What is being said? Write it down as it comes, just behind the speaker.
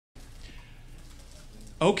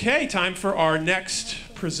Okay, time for our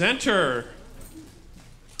next presenter.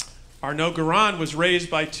 Arnoux Goran was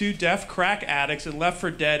raised by two deaf crack addicts and left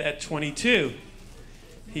for dead at 22.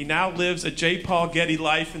 He now lives a J. Paul Getty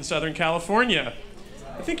life in Southern California.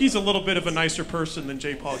 I think he's a little bit of a nicer person than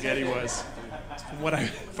J. Paul Getty was,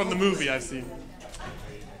 from the movie I've seen.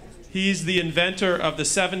 He's the inventor of the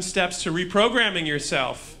 7 Steps to Reprogramming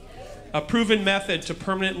Yourself, a proven method to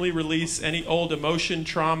permanently release any old emotion,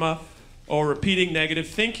 trauma, or repeating negative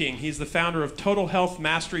thinking. He's the founder of Total Health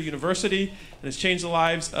Mastery University and has changed the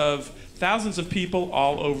lives of thousands of people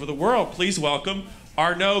all over the world. Please welcome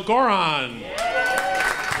Arnoux Goran.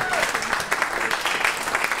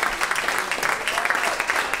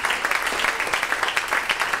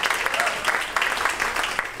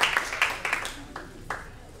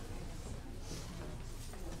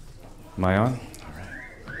 Am I on?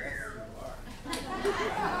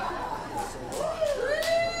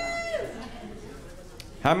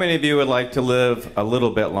 How many of you would like to live a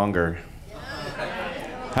little bit longer?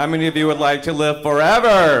 How many of you would like to live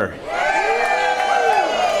forever?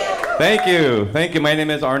 Thank you. Thank you. My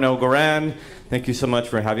name is Arnoux Goran. Thank you so much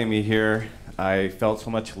for having me here. I felt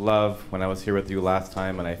so much love when I was here with you last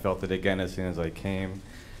time, and I felt it again as soon as I came.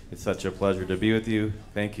 It's such a pleasure to be with you.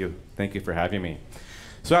 Thank you. Thank you for having me.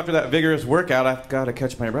 So after that vigorous workout, I've got to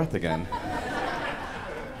catch my breath again.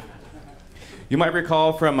 You might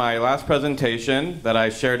recall from my last presentation that I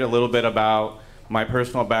shared a little bit about my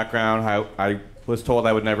personal background, how I was told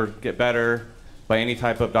I would never get better by any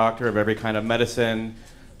type of doctor of every kind of medicine,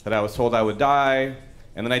 that I was told I would die,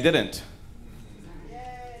 and then I didn't.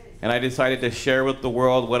 And I decided to share with the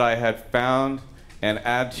world what I had found and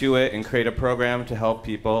add to it and create a program to help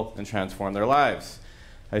people and transform their lives.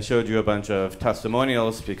 I showed you a bunch of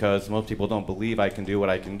testimonials because most people don't believe I can do what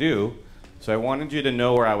I can do, so I wanted you to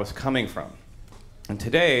know where I was coming from. And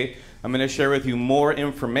today, I'm going to share with you more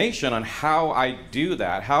information on how I do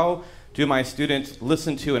that. How do my students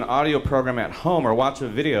listen to an audio program at home or watch a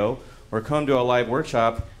video or come to a live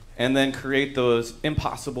workshop and then create those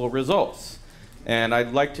impossible results? And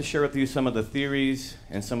I'd like to share with you some of the theories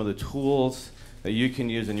and some of the tools that you can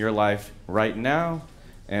use in your life right now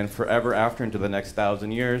and forever after into the next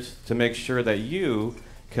 1,000 years to make sure that you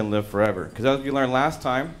can live forever. Because as we learned last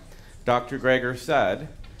time, Dr. Greger said,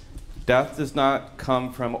 death does not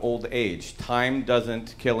come from old age. Time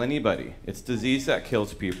doesn't kill anybody. It's disease that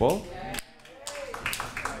kills people.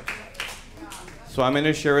 So I'm going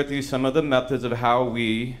to share with you some of the methods of how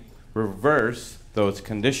we reverse those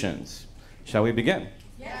conditions. Shall we begin?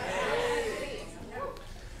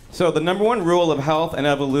 So the number one rule of health and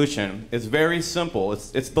evolution is very simple.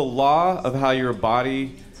 It's the law of how your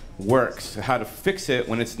body works, how to fix it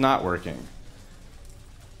when it's not working.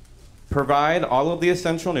 Provide all of the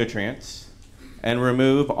essential nutrients and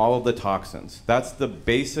remove all of the toxins. That's the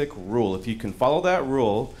basic rule. If you can follow that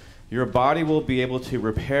rule, your body will be able to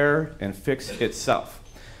repair and fix itself.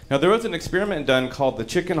 Now, there was an experiment done called the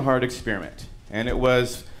chicken heart experiment, and it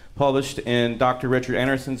was published in Dr. Richard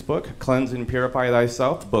Anderson's book, Cleanse and Purify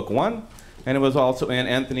Thyself, book 1, and it was also in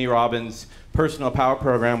Anthony Robbins' Personal Power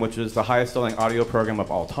Program, which is the highest selling audio program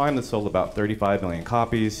of all time that sold about 35 million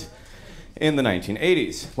copies in the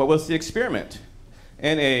 1980s. What was the experiment?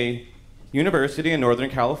 In a university in Northern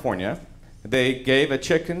California, they gave a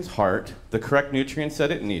chicken's heart the correct nutrients that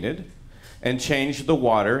it needed and changed the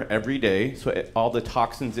water every day so all the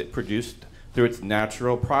toxins it produced through its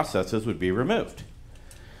natural processes would be removed.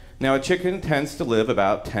 Now, a chicken tends to live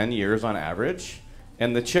about 10 years on average,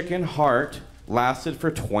 and the chicken heart lasted for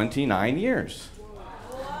 29 years.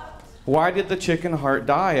 Why did the chicken heart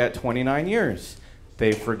die at 29 years?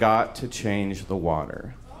 They forgot to change the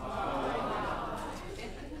water.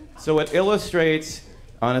 So it illustrates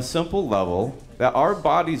on a simple level that our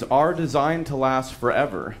bodies are designed to last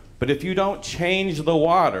forever, but if you don't change the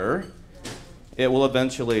water, it will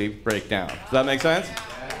eventually break down. Does that make sense?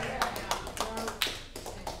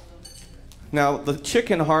 Now, the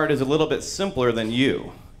chicken heart is a little bit simpler than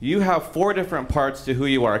you. You have 4 different parts to who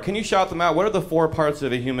you are. Can you shout them out? What are the 4 parts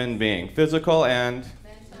of a human being? Physical and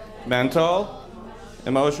mental,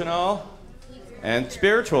 emotional, and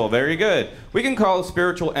spiritual. Very good. We can call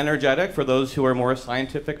spiritual energetic for those who are more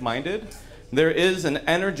scientific minded. There is an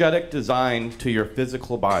energetic design to your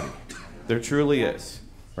physical body. There truly is,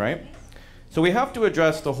 right? So we have to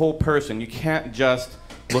address the whole person. You can't just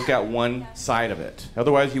look at one side of it.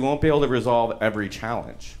 Otherwise, you won't be able to resolve every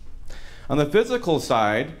challenge. On the physical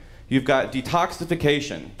side, you've got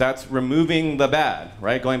detoxification. That's removing the bad,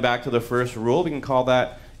 right? Going back to the first rule, we can call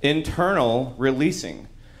that internal releasing.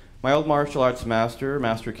 My old martial arts master,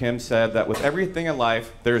 Master Kim, said that with everything in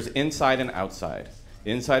life, there's inside and outside.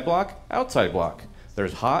 Inside block, outside block.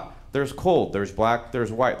 There's hot, there's cold, there's black,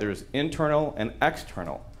 there's white, there's internal and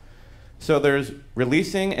external. So there's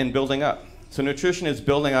releasing and building up. So nutrition is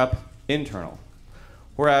building up internal.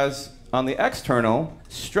 Whereas on the external,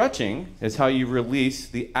 stretching is how you release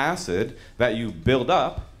the acid that you build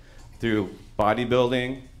up through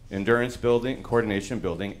bodybuilding, endurance building, coordination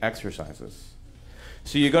building exercises.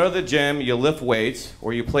 So you go to the gym, you lift weights,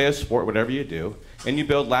 or you play a sport, whatever you do, and you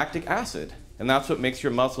build lactic acid. And that's what makes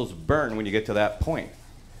your muscles burn when you get to that point.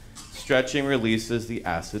 Stretching releases the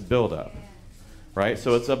acid buildup, right?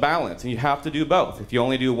 So it's a balance, and you have to do both. If you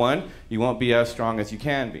only do one, you won't be as strong as you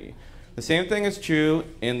can be. The same thing is true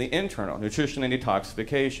in the internal, nutrition and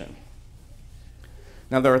detoxification.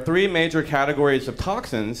 Now, there are 3 major categories of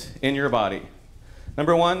toxins in your body.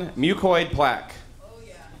 Number 1, mucoid plaque. Oh,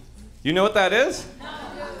 yeah. You know what that is? No.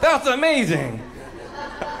 That's amazing.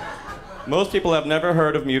 Most people have never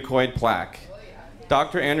heard of mucoid plaque. Oh, yeah.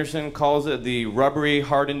 Dr. Anderson calls it the rubbery,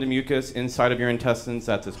 hardened mucus inside of your intestines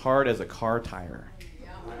that's as hard as a car tire.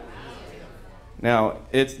 Now,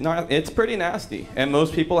 it's pretty nasty, and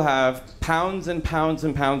most people have pounds and pounds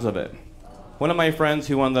and pounds of it. One of my friends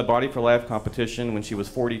who won the Body for Life competition when she was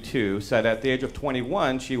 42 said at the age of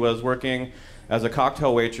 21 she was working as a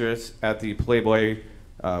cocktail waitress at the Playboy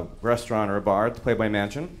restaurant or bar at the Playboy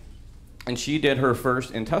Mansion, and she did her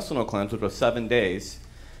first intestinal cleanse, which was 7 days,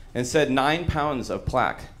 and said 9 pounds of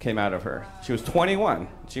plaque came out of her. She was 21.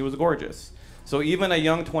 She was gorgeous. So even a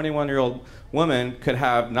young 21-year-old woman could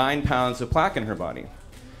have 9 pounds of plaque in her body.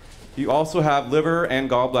 You also have liver and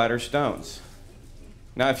gallbladder stones.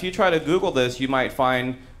 Now, if you try to Google this, you might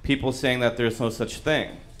find people saying that there's no such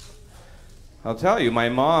thing. I'll tell you, my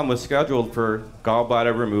mom was scheduled for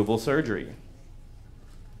gallbladder removal surgery.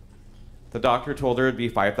 The doctor told her it'd be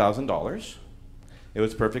 $5,000. It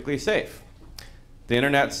was perfectly safe. The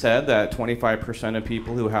internet said that 25% of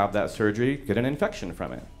people who have that surgery get an infection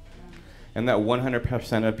from it, and that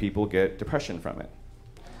 100% of people get depression from it.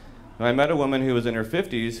 Now, I met a woman who was in her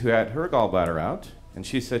 50s who had her gallbladder out, and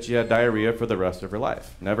she said she had diarrhea for the rest of her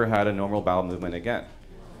life, never had a normal bowel movement again.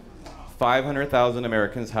 500,000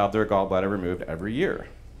 Americans have their gallbladder removed every year.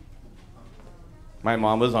 My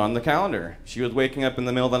mom was on the calendar. She was waking up in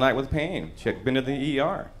the middle of the night with pain. She had been to the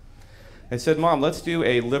ER. I said, Mom, let's do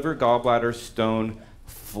a liver gallbladder stone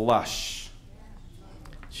flush.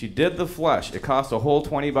 She did the flush. It cost a whole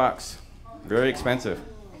 20 bucks. Very expensive.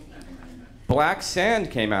 Black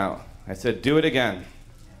sand came out. I said, do it again.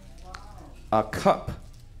 A cup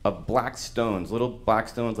of black stones, little black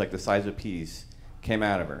stones like the size of peas, came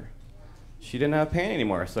out of her. She didn't have pain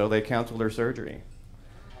anymore, so they canceled her surgery.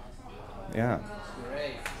 Yeah.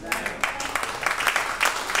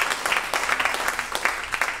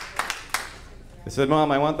 I said,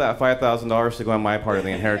 Mom, I want that $5,000 to go on my part of the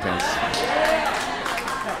inheritance.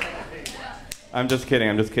 I'm just kidding,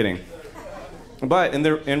 I'm just kidding. But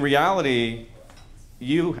in reality,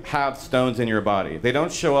 you have stones in your body. They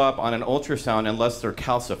don't show up on an ultrasound unless they're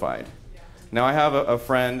calcified. Now, I have a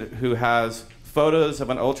friend who has photos of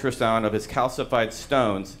an ultrasound of his calcified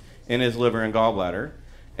stones in his liver and gallbladder,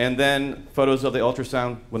 and then photos of the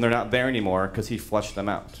ultrasound when they're not there anymore because he flushed them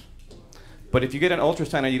out. But if you get an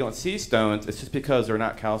ultrasound and you don't see stones, it's just because they're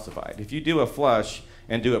not calcified. If you do a flush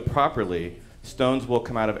and do it properly, stones will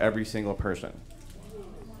come out of every single person.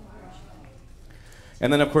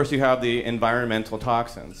 And then, of course, you have the environmental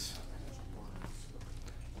toxins.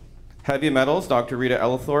 Heavy metals. Dr. Rita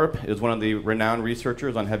Ellithorpe is one of the renowned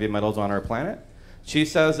researchers on heavy metals on our planet. She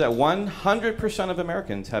says that 100% of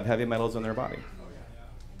Americans have heavy metals in their body.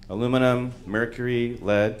 Aluminum, mercury,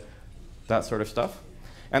 lead, that sort of stuff.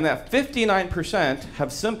 And that 59%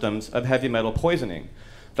 have symptoms of heavy metal poisoning.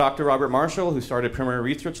 Dr. Robert Marshall, who started Premier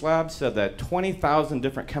Research Lab, said that 20,000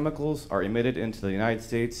 different chemicals are emitted into the United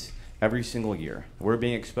States every single year. We're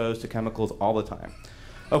being exposed to chemicals all the time.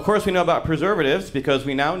 Of course, we know about preservatives because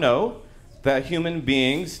we now know that human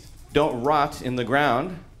beings don't rot in the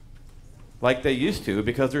ground like they used to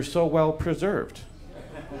because they're so well preserved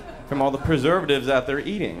from all the preservatives that they're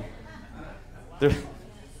eating.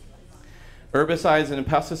 Herbicides and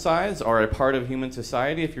pesticides are a part of human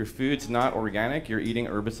society. If your food's not organic, you're eating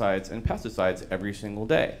herbicides and pesticides every single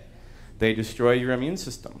day. They destroy your immune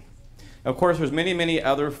system. Of course, there's many, many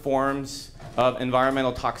other forms of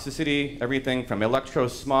environmental toxicity, everything from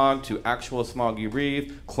electrosmog to actual smog you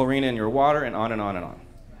breathe, chlorine in your water, and on and on and on.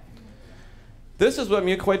 This is what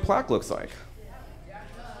mucoid plaque looks like.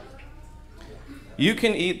 You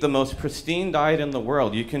can eat the most pristine diet in the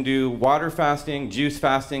world. You can do water fasting, juice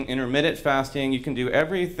fasting, intermittent fasting. You can do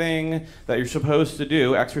everything that you're supposed to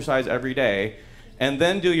do, exercise every day, and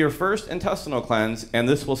then do your first intestinal cleanse, and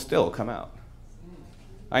this will still come out.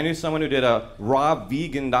 I knew someone who did a raw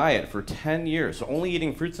vegan diet for 10 years, so only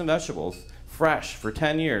eating fruits and vegetables, fresh, for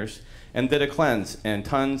 10 years, and did a cleanse, and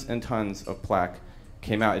tons of plaque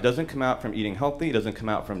came out. It doesn't come out from eating healthy. It doesn't come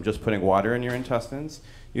out from just putting water in your intestines.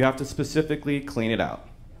 You have to specifically clean it out.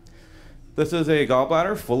 This is a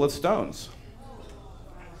gallbladder full of stones.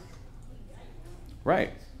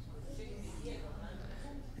 Right.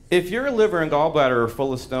 If your liver and gallbladder are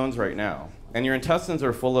full of stones right now, and your intestines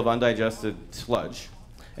are full of undigested sludge,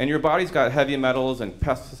 and your body's got heavy metals and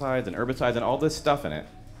pesticides and herbicides and all this stuff in it,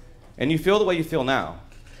 and you feel the way you feel now,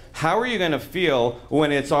 how are you going to feel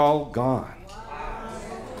when it's all gone?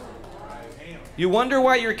 You wonder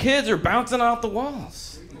why your kids are bouncing off the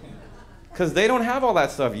walls. Because they don't have all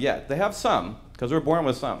that stuff yet. They have some, because we're born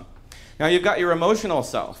with some. Now you've got your emotional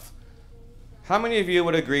self. How many of you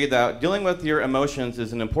would agree that dealing with your emotions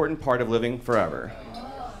is an important part of living forever?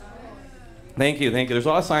 Thank you, thank you. There's a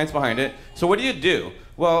lot of science behind it. So what do?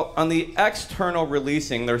 Well, on the external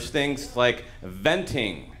releasing, there's things like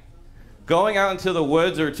venting. Going out into the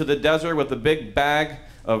woods or to the desert with a big bag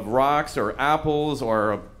of rocks or apples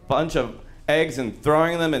or a bunch of eggs and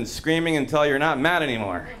throwing them and screaming until you're not mad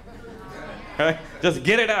anymore. Okay? Just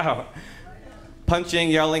get it out. Punching,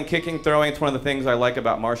 yelling, kicking, throwing. It's one of the things I like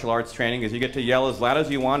about martial arts training is you get to yell as loud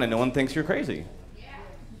as you want and no one thinks you're crazy.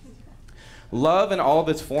 Love in all of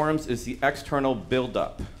its forms is the external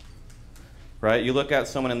buildup. Right? You look at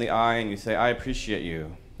someone in the eye and you say, I appreciate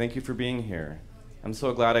you. Thank you for being here. I'm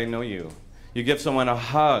so glad I know you. You give someone a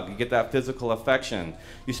hug. You get that physical affection.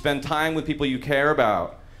 You spend time with people you care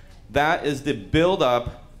about. That is the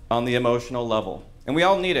buildup on the emotional level. And we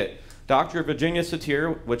all need it. Dr. Virginia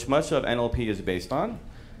Satir, which much of NLP is based on,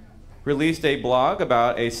 released a blog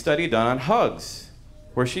about a study done on hugs,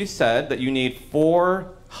 where she said that you need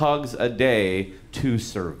 4 hugs a day to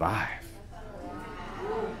survive.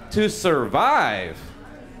 To survive.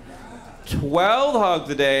 12 hugs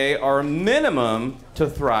a day are minimum to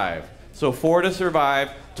thrive. So 4 to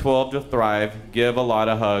survive, 12 to thrive. Give a lot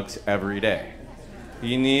of hugs every day.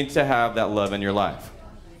 You need to have that love in your life.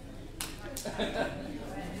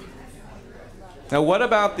 Now what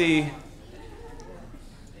about the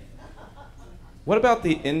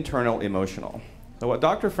internal emotional? So a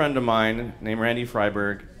doctor friend of mine named Randy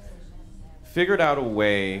Freiberg figured out a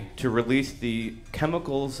way to release the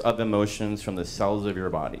chemicals of emotions from the cells of your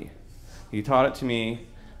body. He taught it to me.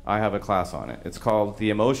 I have a class on it. It's called the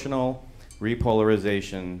emotional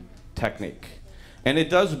repolarization technique. And it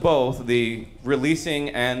does both the releasing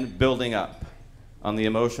and building up on the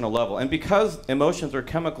emotional level. And because emotions are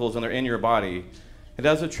chemicals and they're in your body, it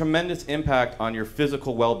has a tremendous impact on your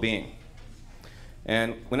physical well-being.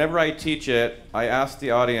 And whenever I teach it, I ask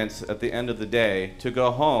the audience at the end of the day to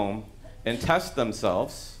go home and test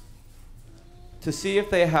themselves to see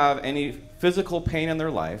if they have any physical pain in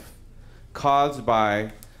their life caused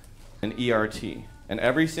by an ERT. And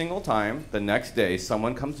every single time, the next day,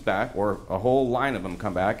 someone comes back, or a whole line of them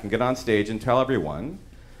come back and get on stage and tell everyone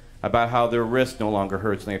about how their wrist no longer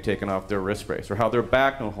hurts when they've taken off their wrist brace, or how their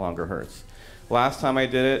back no longer hurts. Last time I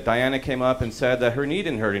did it, Diana came up and said that her knee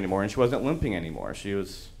didn't hurt anymore and she wasn't limping anymore. She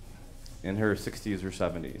was in her 60s or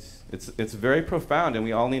 70s. It's very profound, and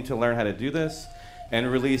we all need to learn how to do this and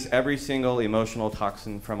release every single emotional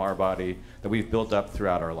toxin from our body that we've built up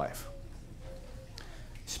throughout our life.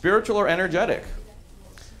 Spiritual or energetic?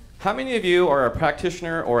 How many of you are a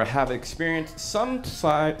practitioner or have experienced some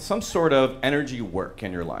sort of energy work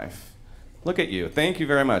in your life? Look at you. Thank you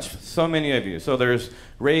very much. So many of you. So there's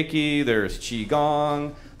Reiki, there's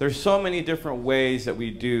Qigong. There's so many different ways that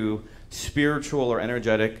we do spiritual or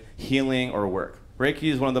energetic healing or work.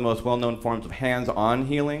 Reiki is one of the most well-known forms of hands-on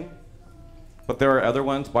healing. But there are other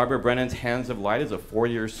ones. Barbara Brennan's Hands of Light is a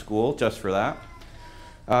 4-year school just for that.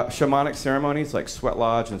 Shamanic ceremonies like sweat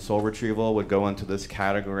lodge and soul retrieval would go into this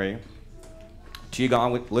category.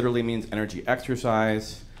 Qigong literally means energy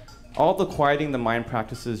exercise. All the quieting the mind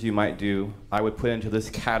practices you might do, I would put into this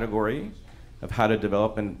category of how to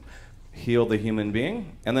develop and heal the human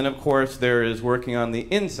being. And then, of course, there is working on the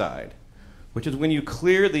inside, which is when you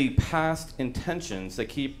clear the past intentions that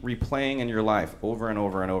keep replaying in your life over and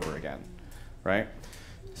over and over again, right?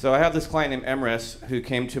 So I have this client named Emrys who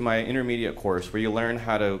came to my intermediate course where you learn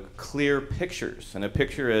how to clear pictures. And a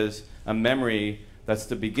picture is a memory that's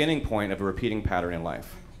the beginning point of a repeating pattern in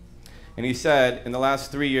life. And he said, in the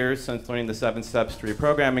last 3 years since learning the 7 steps to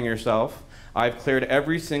reprogramming yourself, I've cleared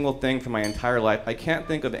every single thing from my entire life. I can't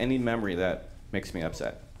think of any memory that makes me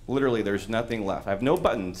upset. Literally, there's nothing left. I have no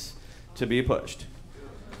buttons to be pushed.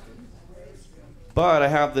 But I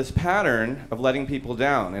have this pattern of letting people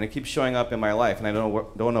down, and it keeps showing up in my life, and I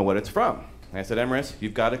don't know what it's from. And I said, Emrys,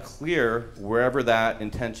 you've got to clear wherever that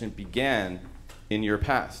intention began in your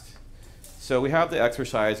past. So we have the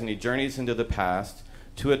exercise, and he journeys into the past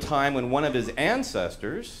to a time when one of his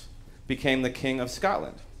ancestors became the King of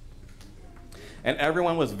Scotland. And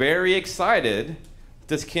everyone was very excited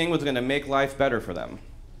this king was going to make life better for them.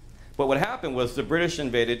 But what happened was the British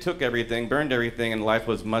invaded, took everything, burned everything, and life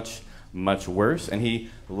was much, much worse, and he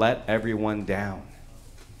let everyone down.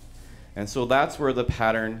 And so that's where the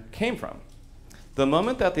pattern came from. The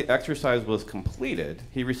moment that the exercise was completed,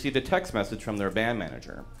 he received a text message from their band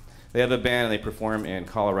manager. They have a band and they perform in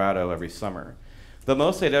Colorado every summer. The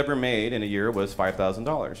most they'd ever made in a year was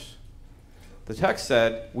 $5,000. The text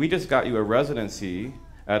said, we just got you a residency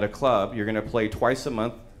at a club. You're going to play twice a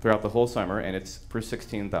month throughout the whole summer, and it's for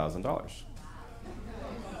 $16,000.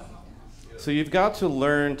 So you've got to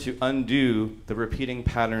learn to undo the repeating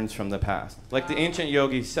patterns from the past. Like the ancient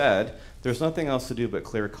yogi said, there's nothing else to do but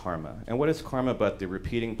clear karma. And what is karma but the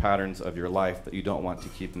repeating patterns of your life that you don't want to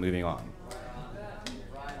keep moving on?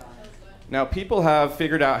 Now, people have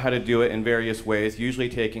figured out how to do it in various ways, usually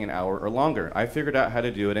taking an hour or longer. I figured out how to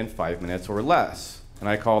do it in 5 minutes or less, and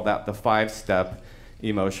I call that the 5-step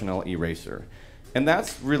emotional eraser. And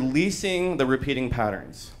that's releasing the repeating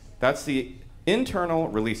patterns. That's the internal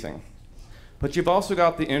releasing. But you've also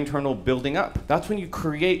got the internal building up. That's when you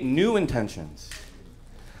create new intentions.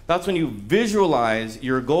 That's when you visualize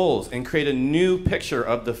your goals and create a new picture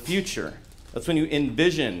of the future. That's when you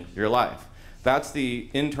envision your life. That's the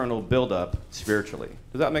internal buildup spiritually.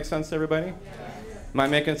 Does that make sense to everybody? Am I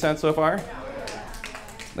making sense so far?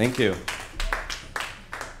 Thank you.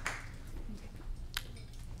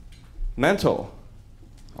 Mental.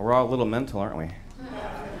 We're all a little mental, aren't we?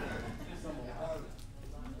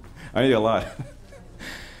 I need a lot.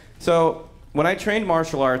 So when I trained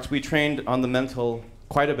martial arts, we trained on the mental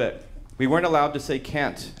quite a bit. We weren't allowed to say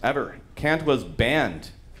can't, ever. Can't was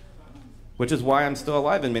banned. Which is why I'm still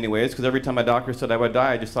alive in many ways, because every time my doctor said I would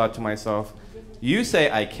die, I just thought to myself, you say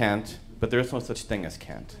I can't, but there's no such thing as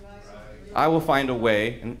can't. I will find a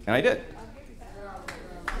way, and I did.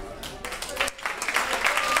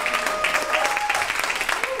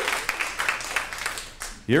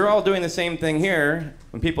 You're all doing the same thing here.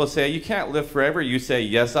 When people say, you can't live forever, you say,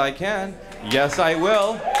 yes, I can. Yes, I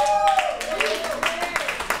will.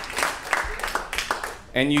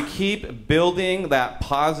 And you keep building that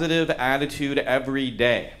positive attitude every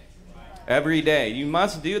day. Every day. You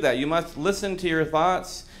must do that. You must listen to your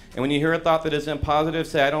thoughts. And when you hear a thought that isn't positive,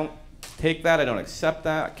 say, I don't take that, I don't accept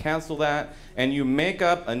that, cancel that. And you make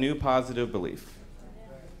up a new positive belief.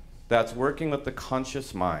 That's working with the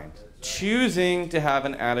conscious mind. Choosing to have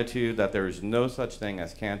an attitude that there is no such thing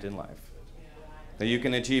as can't in life. That you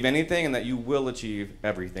can achieve anything and that you will achieve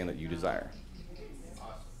everything that you desire.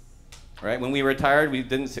 Right? When we retired, we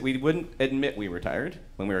wouldn't admit we retired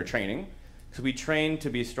when we were training, because we trained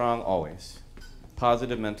to be strong always.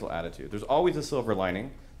 Positive mental attitude. There's always a silver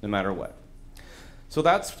lining, no matter what. So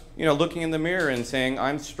that's, looking in the mirror and saying,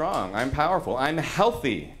 I'm strong, I'm powerful, I'm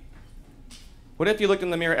healthy. What if you look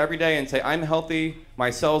in the mirror every day and say, I'm healthy,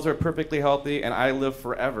 my cells are perfectly healthy, and I live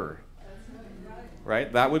forever?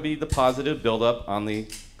 Right? That would be the positive buildup on the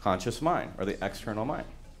conscious mind, or the external mind.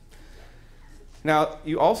 Now,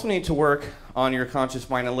 you also need to work on your conscious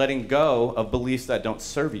mind and letting go of beliefs that don't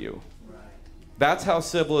serve you. That's how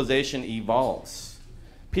civilization evolves.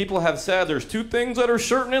 People have said there's two things that are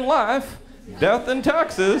certain in life, death and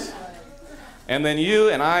taxes. And then you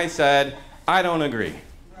and I said, I don't agree.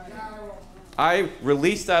 I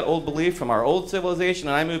released that old belief from our old civilization,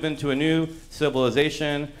 and I move into a new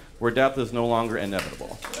civilization where death is no longer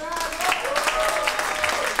inevitable.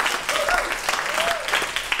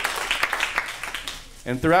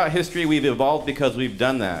 And throughout history, we've evolved because we've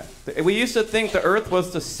done that. We used to think the Earth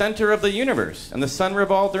was the center of the universe, and the sun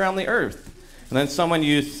revolved around the Earth. And then someone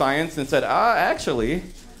used science and said, actually,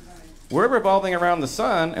 we're revolving around the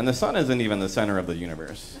sun, and the sun isn't even the center of the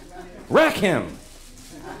universe. Rack him!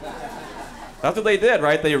 That's what they did,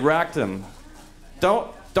 right? They racked him.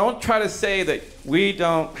 Don't try to say that we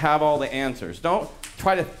don't have all the answers. Don't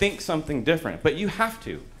try to think something different, but you have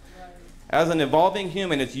to. As an evolving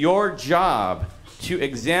human, it's your job to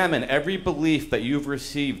examine every belief that you've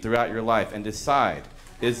received throughout your life and decide,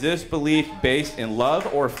 is this belief based in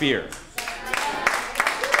love or fear?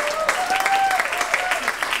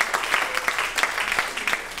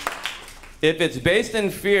 If it's based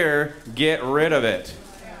in fear, get rid of it.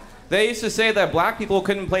 They used to say that black people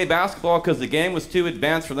couldn't play basketball because the game was too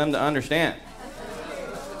advanced for them to understand.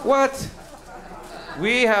 What?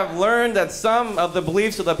 We have learned that some of the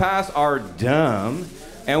beliefs of the past are dumb,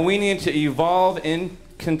 and we need to evolve and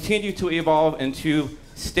continue to evolve into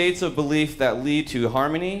states of belief that lead to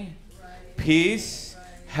harmony, peace,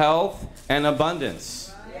 health, and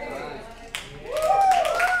abundance.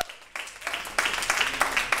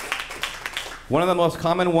 One of the most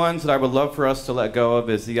common ones that I would love for us to let go of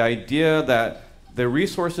is the idea that the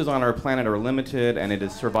resources on our planet are limited and it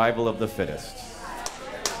is survival of the fittest.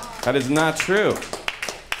 That is not true.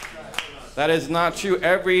 That is not true.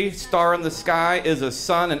 Every star in the sky is a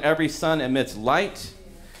sun, and every sun emits light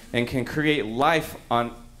and can create life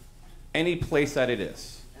on any place that it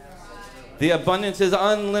is. The abundance is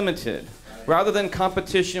unlimited. Rather than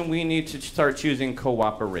competition, we need to start choosing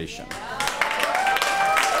cooperation.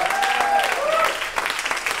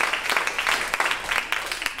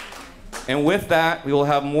 And with that, we will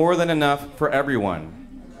have more than enough for everyone.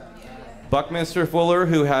 Buckminster Fuller,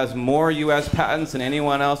 who has more US patents than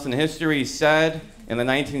anyone else in history, said in the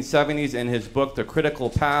 1970s in his book, The Critical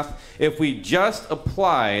Path, if we just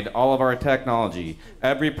applied all of our technology,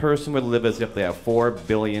 every person would live as if they have $4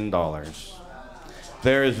 billion.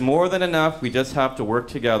 There is more than enough. We just have to work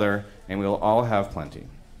together, and we will all have plenty.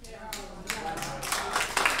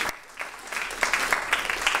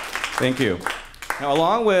 Thank you. Now,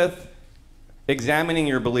 along with examining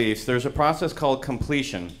your beliefs, there's a process called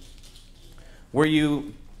completion, where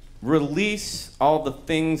you release all the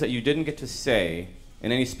things that you didn't get to say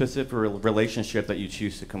in any specific relationship that you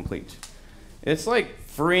choose to complete. It's like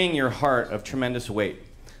freeing your heart of tremendous weight.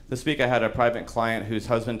 This week I had a private client whose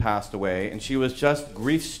husband passed away, and she was just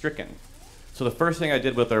grief-stricken. So the first thing I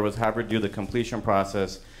did with her was have her do the completion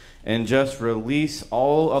process and just release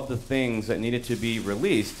all of the things that needed to be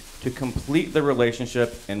released to complete the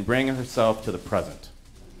relationship and bring herself to the present.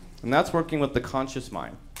 And that's working with the conscious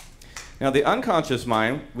mind. Now, the unconscious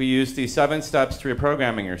mind, we use the 7 steps to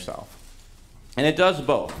reprogramming yourself. And it does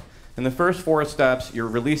both. In the first 4 steps, you're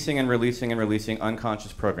releasing and releasing and releasing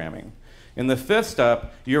unconscious programming. In the 5th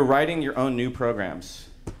step, you're writing your own new programs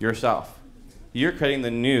yourself. You're creating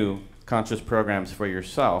the new conscious programs for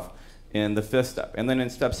yourself in the 5th step. And then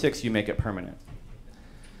in step 6, you make it permanent.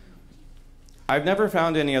 I've never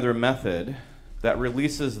found any other method that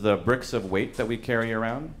releases the bricks of weight that we carry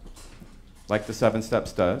around, like the 7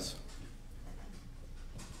 steps does.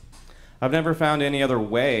 I've never found any other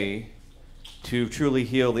way to truly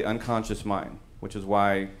heal the unconscious mind, which is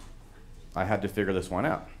why I had to figure this one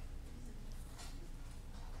out.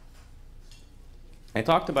 I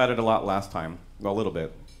talked about it a lot last time, well, a little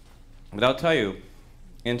bit. But I'll tell you,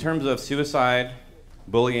 in terms of suicide,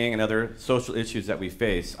 bullying, and other social issues that we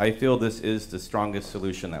face, I feel this is the strongest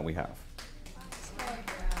solution that we have.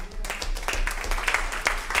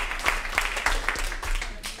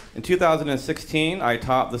 In 2016, I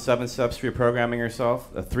taught the 7 steps to reprogramming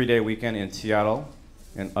yourself, a 3-day weekend in Seattle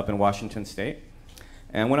and up in Washington State.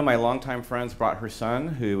 And one of my longtime friends brought her son,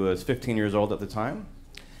 who was 15 years old at the time.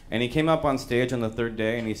 And he came up on stage on the 3rd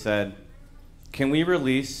day and he said, "Can we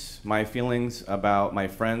release my feelings about my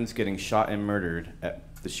friends getting shot and murdered at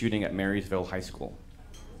the shooting at Marysville High School?"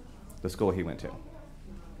 The school he went to.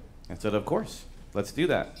 I said, "Of course, let's do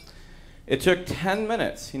that." It took 10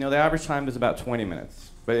 minutes. You know, the average time is about 20 minutes.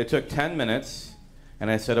 But it took 10 minutes,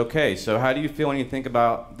 and I said, "Okay, so how do you feel when you think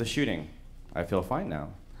about the shooting?" "I feel fine now."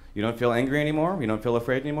 "You don't feel angry anymore? You don't feel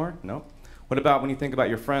afraid anymore?" "No." "What about when you think about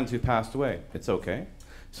your friends who passed away?" "It's okay."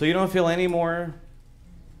 "So you don't feel any more,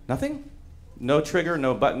 nothing? No trigger,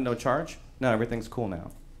 no button, no charge?" "No, everything's cool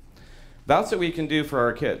now." That's what we can do for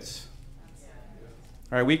our kids.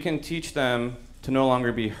 All right, we can teach them to no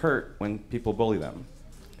longer be hurt when people bully them.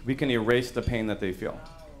 We can erase the pain that they feel.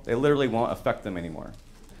 They literally won't affect them anymore.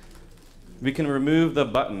 We can remove the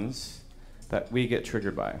buttons that we get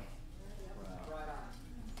triggered by.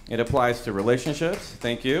 It applies to relationships,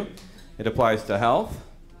 thank you. It applies to health.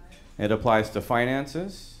 It applies to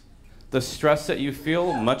finances. The stress that you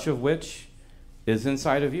feel, much of which is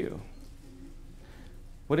inside of you.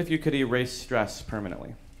 What if you could erase stress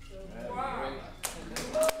permanently?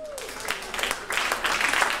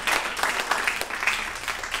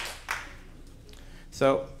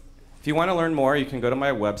 So, if you want to learn more, you can go to my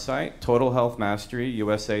website,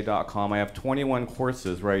 totalhealthmasteryusa.com. I have 21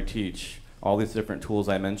 courses where I teach all these different tools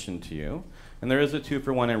I mentioned to you. And there is a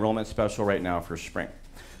 2-for-1 enrollment special right now for spring.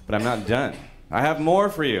 But I'm not done. I have more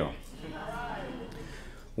for you.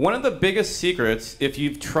 One of the biggest secrets, if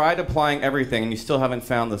you've tried applying everything and you still haven't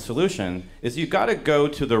found the solution, is you've got to go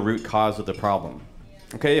to the root cause of the problem.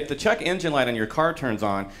 Okay, if the check engine light on your car turns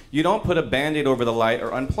on, you don't put a Band-Aid over the light or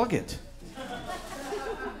unplug it.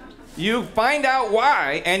 You find out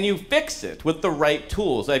why, and you fix it with the right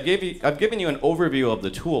tools. I've given you an overview of the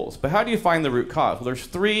tools, but how do you find the root cause? Well, there's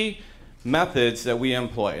 3 methods that we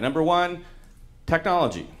employ. Number 1,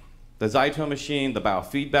 technology. the Zyto machine, the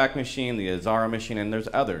biofeedback machine, the Azara machine, and there's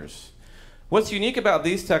others. What's unique about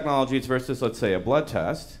these technologies versus, let's say, a blood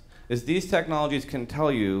test is these technologies can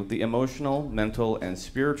tell you the emotional, mental, and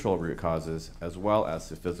spiritual root causes as well as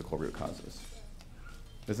the physical root causes.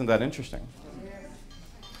 Isn't that interesting?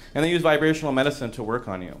 And they use vibrational medicine to work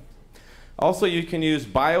on you. Also, you can use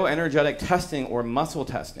bioenergetic testing or muscle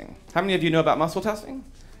testing. How many of you know about muscle testing?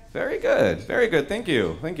 Very good, very good. Thank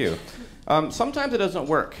you, thank you. Sometimes it doesn't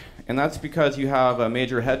work, and that's because you have a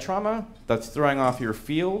major head trauma that's throwing off your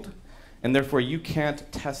field, and therefore you can't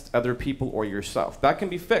test other people or yourself. That can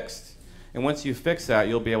be fixed, and once you fix that,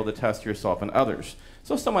 you'll be able to test yourself and others.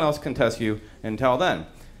 So someone else can test you until then.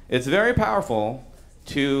 It's very powerful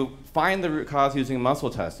to find the root cause using muscle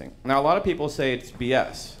testing. Now, a lot of people say it's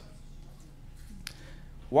BS.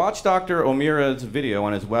 Watch Dr. O'Meara's video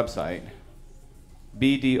on his website,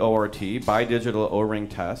 BDORT,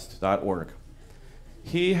 BiDigitalORingTest.org.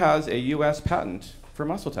 He has a US patent for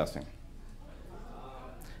muscle testing.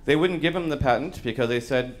 They wouldn't give him the patent because they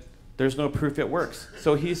said there's no proof it works.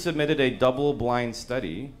 So he submitted a double-blind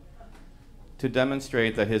study to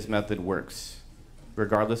demonstrate that his method works,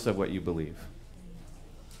 regardless of what you believe.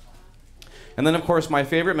 And then, of course, my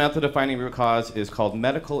favorite method of finding root cause is called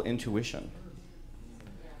medical intuition.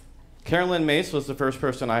 Carolyn Mace was the first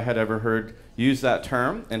person I had ever heard use that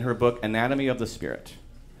term in her book, Anatomy of the Spirit.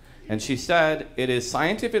 And she said it is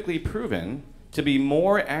scientifically proven to be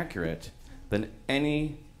more accurate than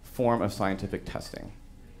any form of scientific testing.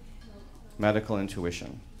 Medical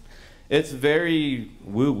intuition. It's very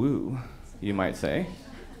woo-woo, you might say.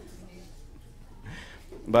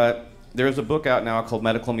 But there's a book out now called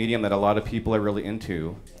Medical Medium that a lot of people are really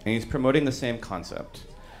into, and he's promoting the same concept,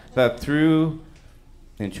 that through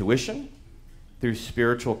intuition, through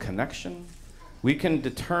spiritual connection, we can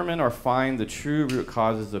determine or find the true root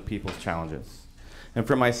causes of people's challenges. And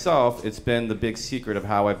for myself, it's been the big secret of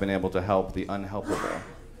how I've been able to help the unhelpable.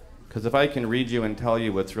 Because if I can read you and tell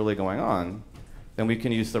you what's really going on, then we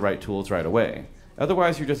can use the right tools right away.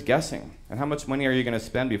 Otherwise, you're just guessing. And how much money are you going to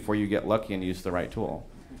spend before you get lucky and use the right tool?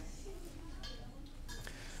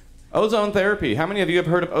 Ozone therapy. How many of you have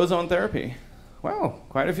heard of ozone therapy? Wow,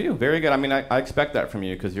 quite a few. Very good. I mean, I expect that from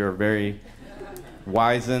you because you're a very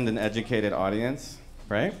wizened and educated audience,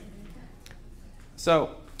 right?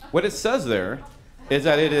 So what it says there is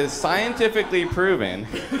that it is scientifically proven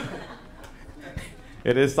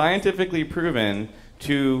it is scientifically proven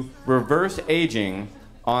to reverse aging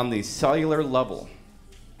on the cellular level.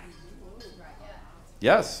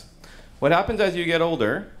 Yes. What happens as you get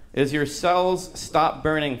older is your cells stop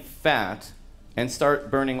burning fat and start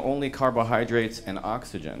burning only carbohydrates and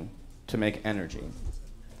oxygen to make energy,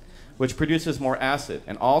 which produces more acid.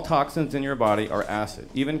 And all toxins in your body are acid.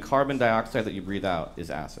 Even carbon dioxide that you breathe out is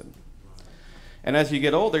acid. And as you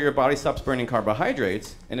get older, your body stops burning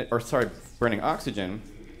carbohydrates, burning oxygen,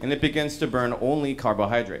 and it begins to burn only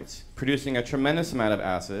carbohydrates, producing a tremendous amount of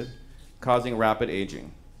acid, causing rapid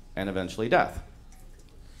aging, and eventually death.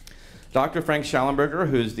 Dr. Frank Schallenberger,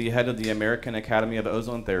 who's the head of the American Academy of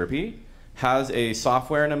Ozone Therapy, has a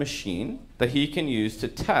software and a machine that he can use to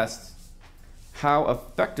test how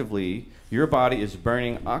effectively your body is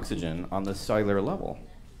burning oxygen on the cellular level.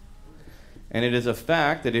 And it is a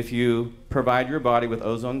fact that if you provide your body with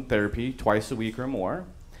ozone therapy twice a week or more,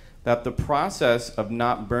 that the process of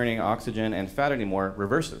not burning oxygen and fat anymore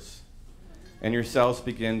reverses. And your cells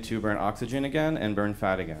begin to burn oxygen again and burn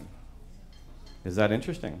fat again. Is that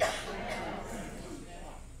interesting?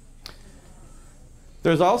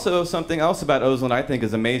 There's also something else about ozone I think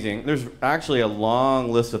is amazing. There's actually a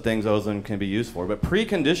long list of things ozone can be used for, but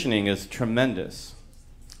preconditioning is tremendous.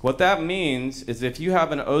 What that means is if you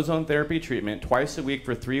have an ozone therapy treatment twice a week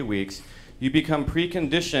for 3 weeks, you become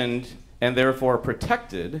preconditioned and therefore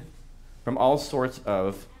protected from all sorts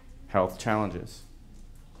of health challenges.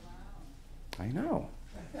 I know.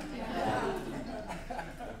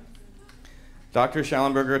 Dr.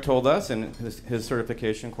 Schallenberger told us in his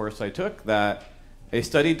certification course I took that a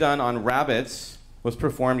study done on rabbits was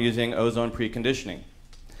performed using ozone preconditioning.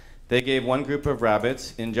 They gave one group of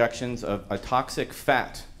rabbits injections of a toxic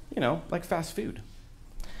fat, like fast food.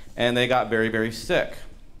 And they got very, very sick.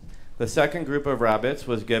 The second group of rabbits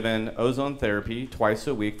was given ozone therapy twice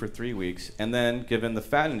a week for 3 weeks and then given the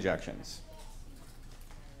fat injections.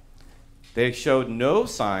 They showed no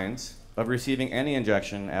signs of receiving any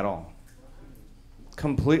injection at all.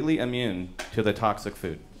 Completely immune to the toxic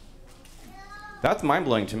food. That's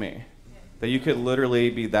mind-blowing to me, that you could literally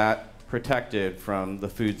be that protected from the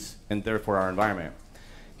foods and therefore our environment.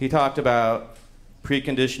 He talked about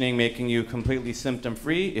preconditioning making you completely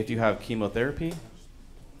symptom-free if you have chemotherapy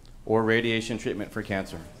or radiation treatment for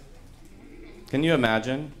cancer. Can you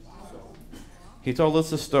imagine? He told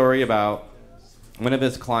us a story about one of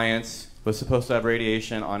his clients was supposed to have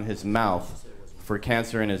radiation on his mouth for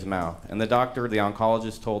cancer in his mouth. And the doctor, the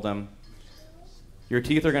oncologist, told him, your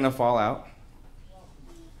teeth are going to fall out,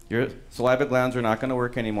 your saliva glands are not going to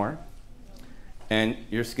work anymore, and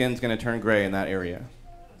your skin's going to turn gray in that area.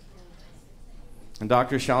 And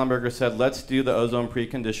Dr. Schallenberger said, let's do the ozone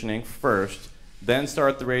preconditioning first, then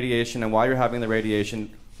start the radiation, and while you're having the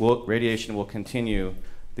radiation will continue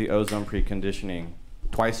the ozone preconditioning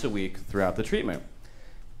twice a week throughout the treatment.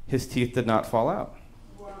 His teeth did not fall out.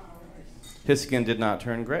 His skin did not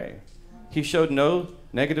turn gray. He showed no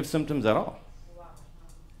negative symptoms at all.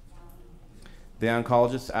 The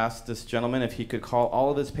oncologist asked this gentleman if he could call all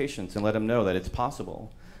of his patients and let them know that it's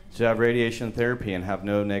possible to have radiation therapy and have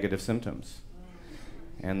no negative symptoms.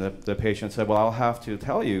 And the patient said, well, I'll have to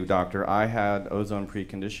tell you, doctor, I had ozone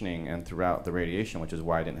preconditioning and throughout the radiation, which is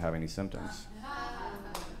why I didn't have any symptoms.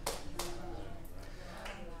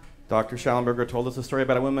 Dr. Schallenberger told us a story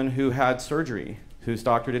about a woman who had surgery, whose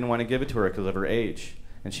doctor didn't want to give it to her because of her age,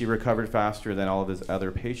 and she recovered faster than all of his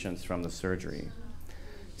other patients from the surgery.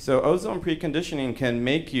 So ozone preconditioning can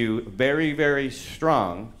make you very, very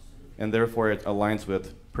strong, and therefore it aligns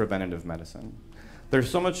with preventative medicine. There's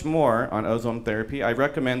so much more on ozone therapy. I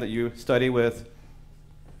recommend that you study with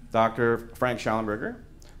Dr. Frank Schallenberger.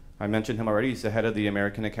 I mentioned him already. He's the head of the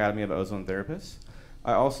American Academy of Ozone Therapists.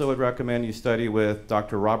 I also would recommend you study with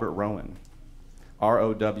Dr. Robert Rowen,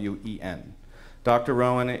 R-O-W-E-N. Dr.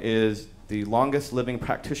 Rowen is the longest living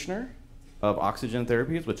practitioner of oxygen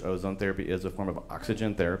therapies, which ozone therapy is a form of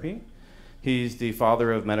oxygen therapy. He's the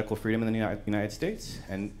father of medical freedom in the United States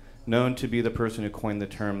and known to be the person who coined the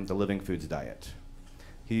term the living foods diet.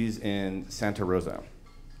 He's in Santa Rosa.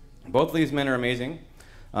 Both of these men are amazing.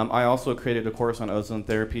 I also created a course on ozone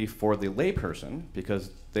therapy for the layperson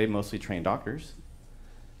because they mostly train doctors,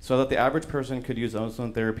 so that the average person could use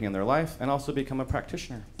ozone therapy in their life and also become a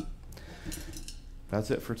practitioner.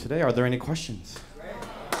 That's it for today. Are there any questions?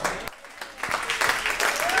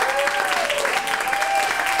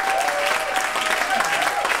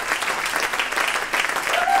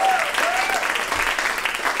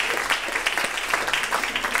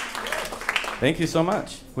 Thank you so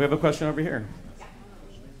much. We have a question over here.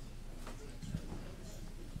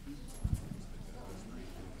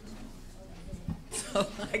 So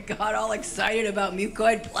I got all excited about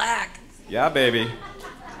mucoid plaque. Yeah, baby.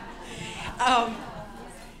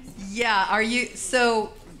 Yeah, are you,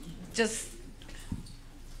 so just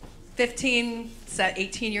 18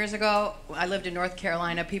 years ago, I lived in North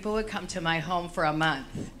Carolina. People would come to my home for a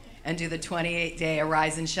month and do the 28-day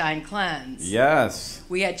Arise and Shine cleanse. Yes.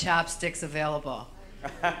 We had chopsticks available.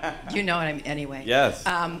 You know what I mean, anyway. Yes.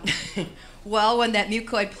 Well, when that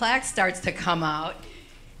mucoid plaque starts to come out,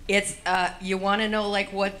 it's, you want to know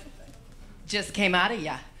like what just came out of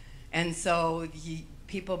you. And so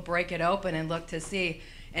people break it open and look to see.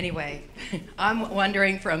 Anyway, I'm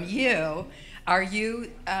wondering from you, are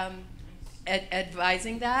you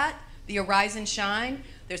advising that? The Arise and Shine?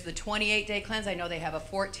 There's the 28-day cleanse. I know they have a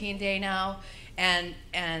 14-day now. And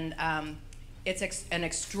it's an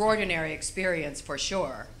extraordinary experience for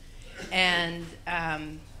sure. And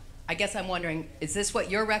I guess I'm wondering, is this what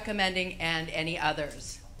you're recommending and any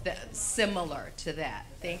others similar to that?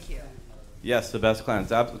 Thank you. Yes, the best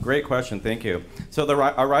cleanse. Great question, thank you. So the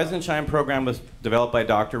Rise and Shine program was developed by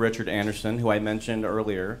Dr. Richard Anderson, who I mentioned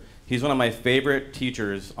earlier. He's one of my favorite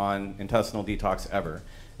teachers on intestinal detox ever.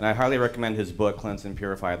 And I highly recommend his book, Cleanse and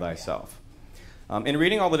Purify Thyself. In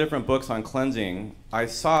reading all the different books on cleansing, I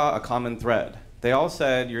saw a common thread. They all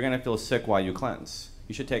said, you're gonna feel sick while you cleanse.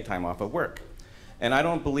 You should take time off of work. And I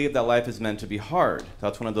don't believe that life is meant to be hard.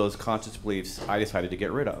 That's one of those conscious beliefs I decided to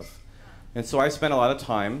get rid of. And so I spent a lot of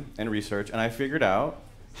time and research, and I figured out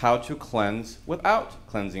how to cleanse without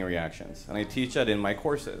cleansing reactions. And I teach that in my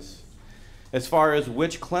courses. As far as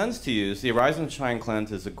which cleanse to use, the Arise and Shine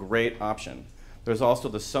cleanse is a great option. There's also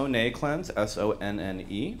the Sonne cleanse,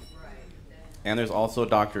 S-O-N-N-E. And there's also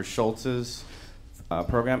Dr. Schultz's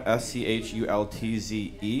program,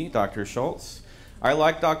 S-C-H-U-L-T-Z-E, Dr. Schultz. I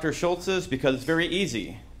like Dr. Schultz's because it's very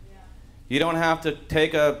easy. You don't have to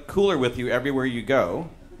take a cooler with you everywhere you go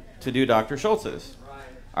to do Dr. Schultz's.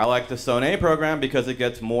 I like the Sonne program because it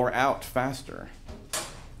gets more out faster.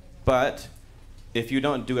 But if you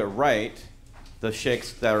don't do it right, the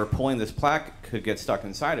shakes that are pulling this plaque could get stuck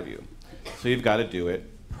inside of you. So you've got to do it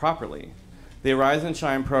properly. The Arise and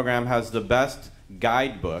Shine program has the best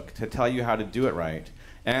guidebook to tell you how to do it right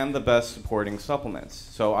and the best supporting supplements.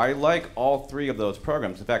 So I like all three of those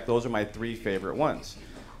programs. In fact, those are my three favorite ones.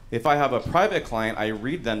 If I have a private client, I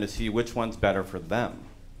read them to see which one's better for them.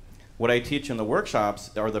 What I teach in the workshops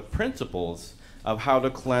are the principles of how to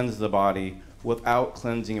cleanse the body without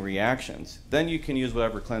cleansing reactions. Then you can use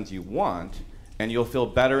whatever cleanse you want, and you'll feel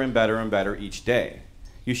better and better and better each day.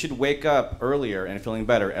 You should wake up earlier and feeling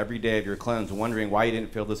better every day of your cleanse, wondering why you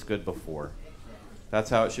didn't feel this good before. That's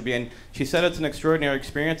how it should be. And she said it's an extraordinary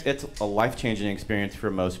experience. It's a life-changing experience for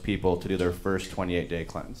most people to do their first 28-day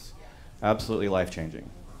cleanse. Absolutely life-changing.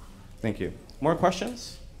 Thank you. More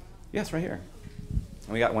questions? Yes, right here.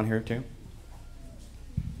 And we got one here too.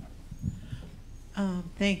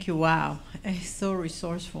 Thank you. Wow. It's so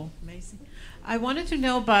resourceful. Amazing. I wanted to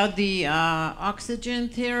know about the oxygen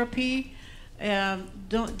therapy.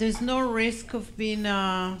 There's no risk of being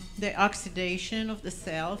the oxidation of the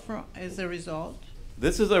cell as a result?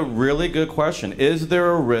 This is a really good question. Is there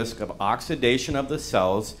a risk of oxidation of the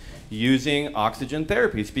cells using oxygen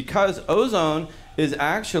therapies? Because ozone is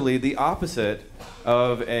actually the opposite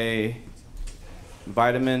of a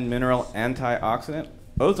vitamin, mineral, antioxidant.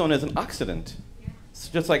 Ozone is an oxidant. It's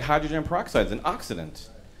just like hydrogen peroxide is an oxidant.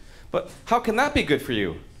 But how can that be good for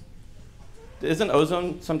you? Isn't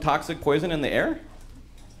ozone some toxic poison in the air?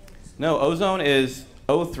 No, ozone is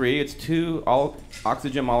O3. It's two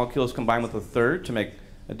oxygen molecules combined with a third to make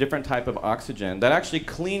a different type of oxygen that actually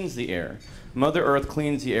cleans the air. Mother Earth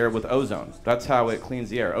cleans the air with ozone. That's how it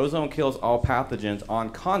cleans the air. Ozone kills all pathogens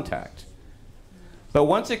on contact. But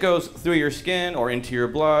once it goes through your skin or into your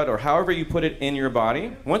blood or however you put it in your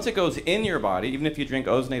body, once it goes in your body, even if you drink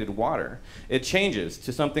ozonated water, it changes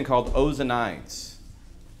to something called ozonides.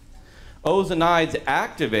 Ozonides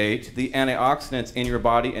activate the antioxidants in your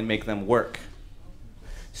body and make them work.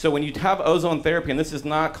 So when you have ozone therapy, and this is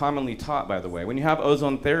not commonly taught, by the way, when you have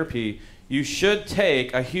ozone therapy, you should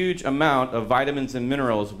take a huge amount of vitamins and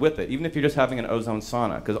minerals with it, even if you're just having an ozone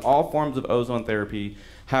sauna, because all forms of ozone therapy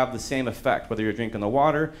have the same effect, whether you're drinking the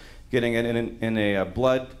water, getting it in a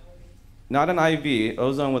blood, not an IV.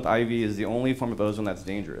 Ozone with IV is the only form of ozone that's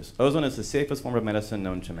dangerous. Ozone is the safest form of medicine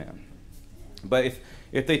known to man. But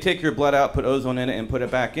if they take your blood out, put ozone in it, and put it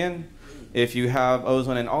back in, if you have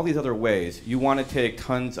ozone in all these other ways, you want to take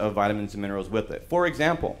tons of vitamins and minerals with it. For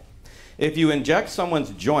example, if you inject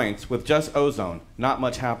someone's joints with just ozone, not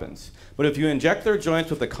much happens. But if you inject their joints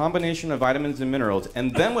with a combination of vitamins and minerals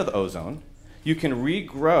and then with ozone, you can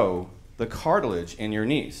regrow the cartilage in your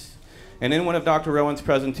knees. And in one of Dr. Rowan's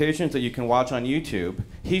presentations that you can watch on YouTube,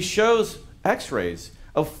 he shows x-rays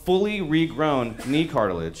of fully regrown knee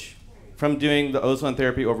cartilage from doing the ozone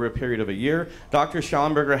therapy over a period of a year. Dr.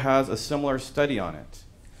 Schallenberger has a similar study on it.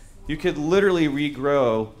 You could literally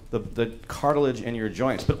regrow the cartilage in your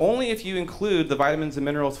joints, but only if you include the vitamins and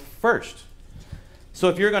minerals first. So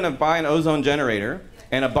if you're going to buy an ozone generator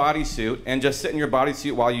and a bodysuit and just sit in your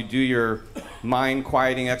bodysuit while you do your mind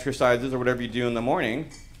quieting exercises or whatever you do in the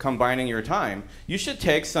morning, combining your time, you should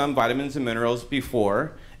take some vitamins and minerals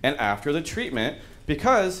before and after the treatment,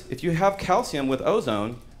 because if you have calcium with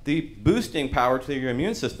ozone, the boosting power to your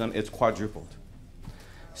immune system is quadrupled.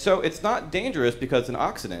 So it's not dangerous because it's an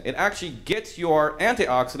oxidant. It actually gets your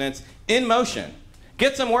antioxidants in motion,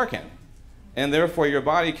 gets them working, and therefore your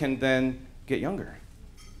body can then get younger.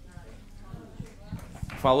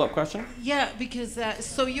 Follow-up question? Yeah, because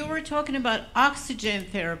so you were talking about oxygen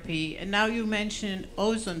therapy, and now you mentioned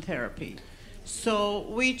ozone therapy.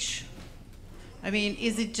 So is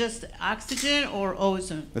it just oxygen or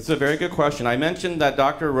ozone? That's a very good question. I mentioned that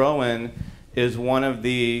Dr. Rowan is one of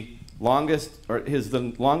the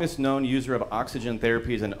longest known user of oxygen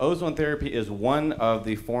therapies, and ozone therapy is one of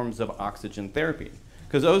the forms of oxygen therapy.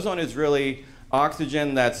 Because ozone is really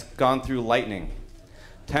oxygen that's gone through lightning.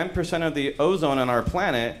 10% of the ozone on our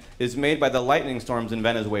planet is made by the lightning storms in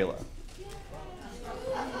Venezuela.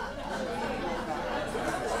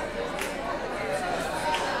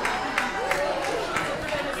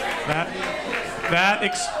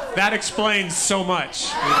 That explains so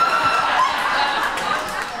much.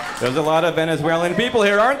 There's a lot of Venezuelan people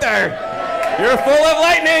here, aren't there? You're full of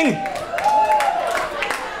lightning!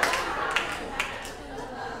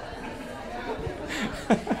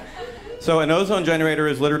 So an ozone generator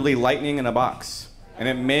is literally lightning in a box. And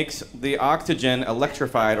it makes the oxygen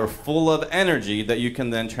electrified or full of energy that you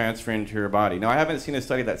can then transfer into your body. Now, I haven't seen a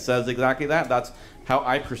study that says exactly that. That's how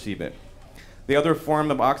I perceive it. The other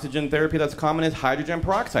form of oxygen therapy that's common is hydrogen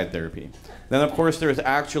peroxide therapy. Then, of course, there's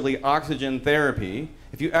actually oxygen therapy.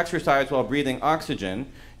 If you exercise while breathing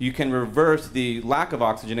oxygen, you can reverse the lack of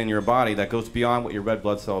oxygen in your body that goes beyond what your red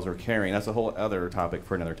blood cells are carrying. That's a whole other topic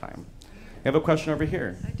for another time. You have a question over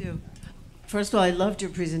here? I do. First of all, I loved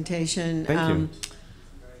your presentation. Thank you.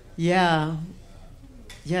 Yeah.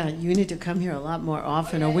 Yeah, you need to come here a lot more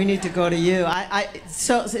often, or we need to go to you.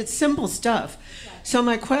 So it's simple stuff. So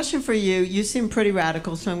my question for you, you seem pretty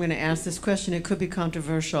radical, so I'm going to ask this question. It could be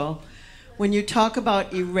controversial. When you talk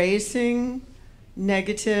about erasing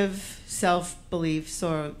negative self-beliefs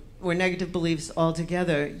or negative beliefs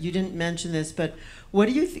altogether, you didn't mention this, but what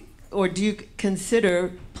do you or do you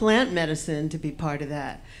consider plant medicine to be part of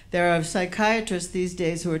that? There are psychiatrists these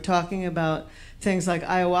days who are talking about things like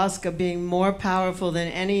ayahuasca being more powerful than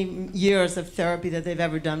any years of therapy that they've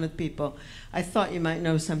ever done with people. I thought you might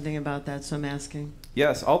know something about that, so I'm asking.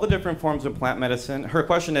 Yes, all the different forms of plant medicine. Her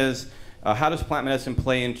question is, how does plant medicine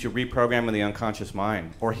play into reprogramming the unconscious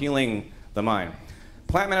mind or healing the mind?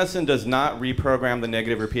 Plant medicine does not reprogram the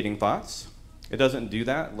negative repeating thoughts. It doesn't do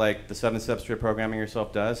that like the 7 steps to reprogramming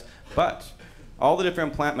yourself does. But all the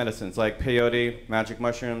different plant medicines like peyote, magic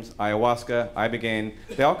mushrooms, ayahuasca, ibogaine,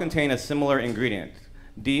 they all contain a similar ingredient,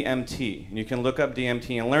 DMT. And you can look up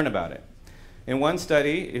DMT and learn about it. In one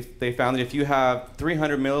study, they found that if you have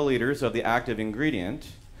 300 milliliters of the active ingredient,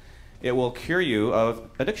 it will cure you of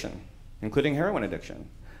addiction, including heroin addiction.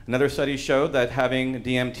 Another study showed that having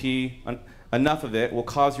DMT, enough of it, will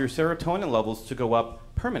cause your serotonin levels to go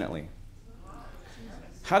up permanently.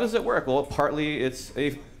 How does it work? Well, partly it's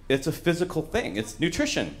a physical thing. It's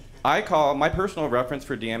nutrition. My personal reference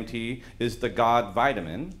for DMT is the God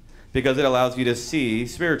vitamin because it allows you to see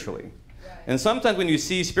spiritually. And sometimes when you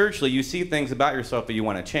see spiritually, you see things about yourself that you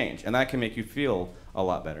want to change, and that can make you feel a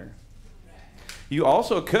lot better. You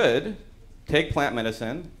also could take plant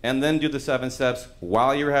medicine and then do the 7 steps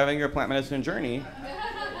while you're having your plant medicine journey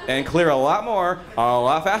and clear a lot more, a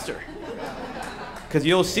lot faster. Because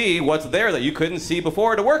you'll see what's there that you couldn't see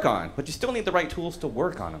before to work on, but you still need the right tools to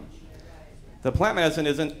work on them. The plant medicine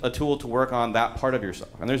isn't a tool to work on that part of yourself.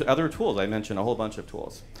 And there's other tools. I mentioned a whole bunch of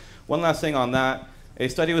tools. One last thing on that. A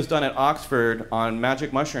study was done at Oxford on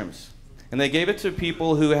magic mushrooms. And they gave it to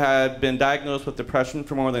people who had been diagnosed with depression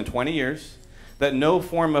for more than 20 years that no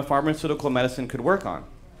form of pharmaceutical medicine could work on.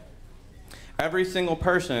 Every single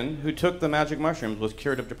person who took the magic mushrooms was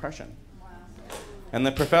cured of depression. And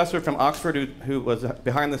the professor from Oxford who was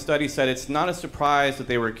behind the study said it's not a surprise that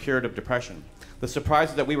they were cured of depression. The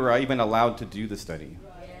surprise is that we were even allowed to do the study.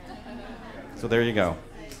 So there you go.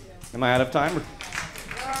 Am I out of time?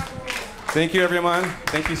 Thank you, everyone.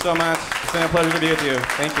 Thank you so much. It's been a pleasure to be with you.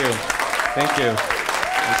 Thank you. Thank you.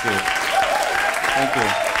 Thank you. Thank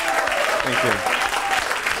you. Thank you.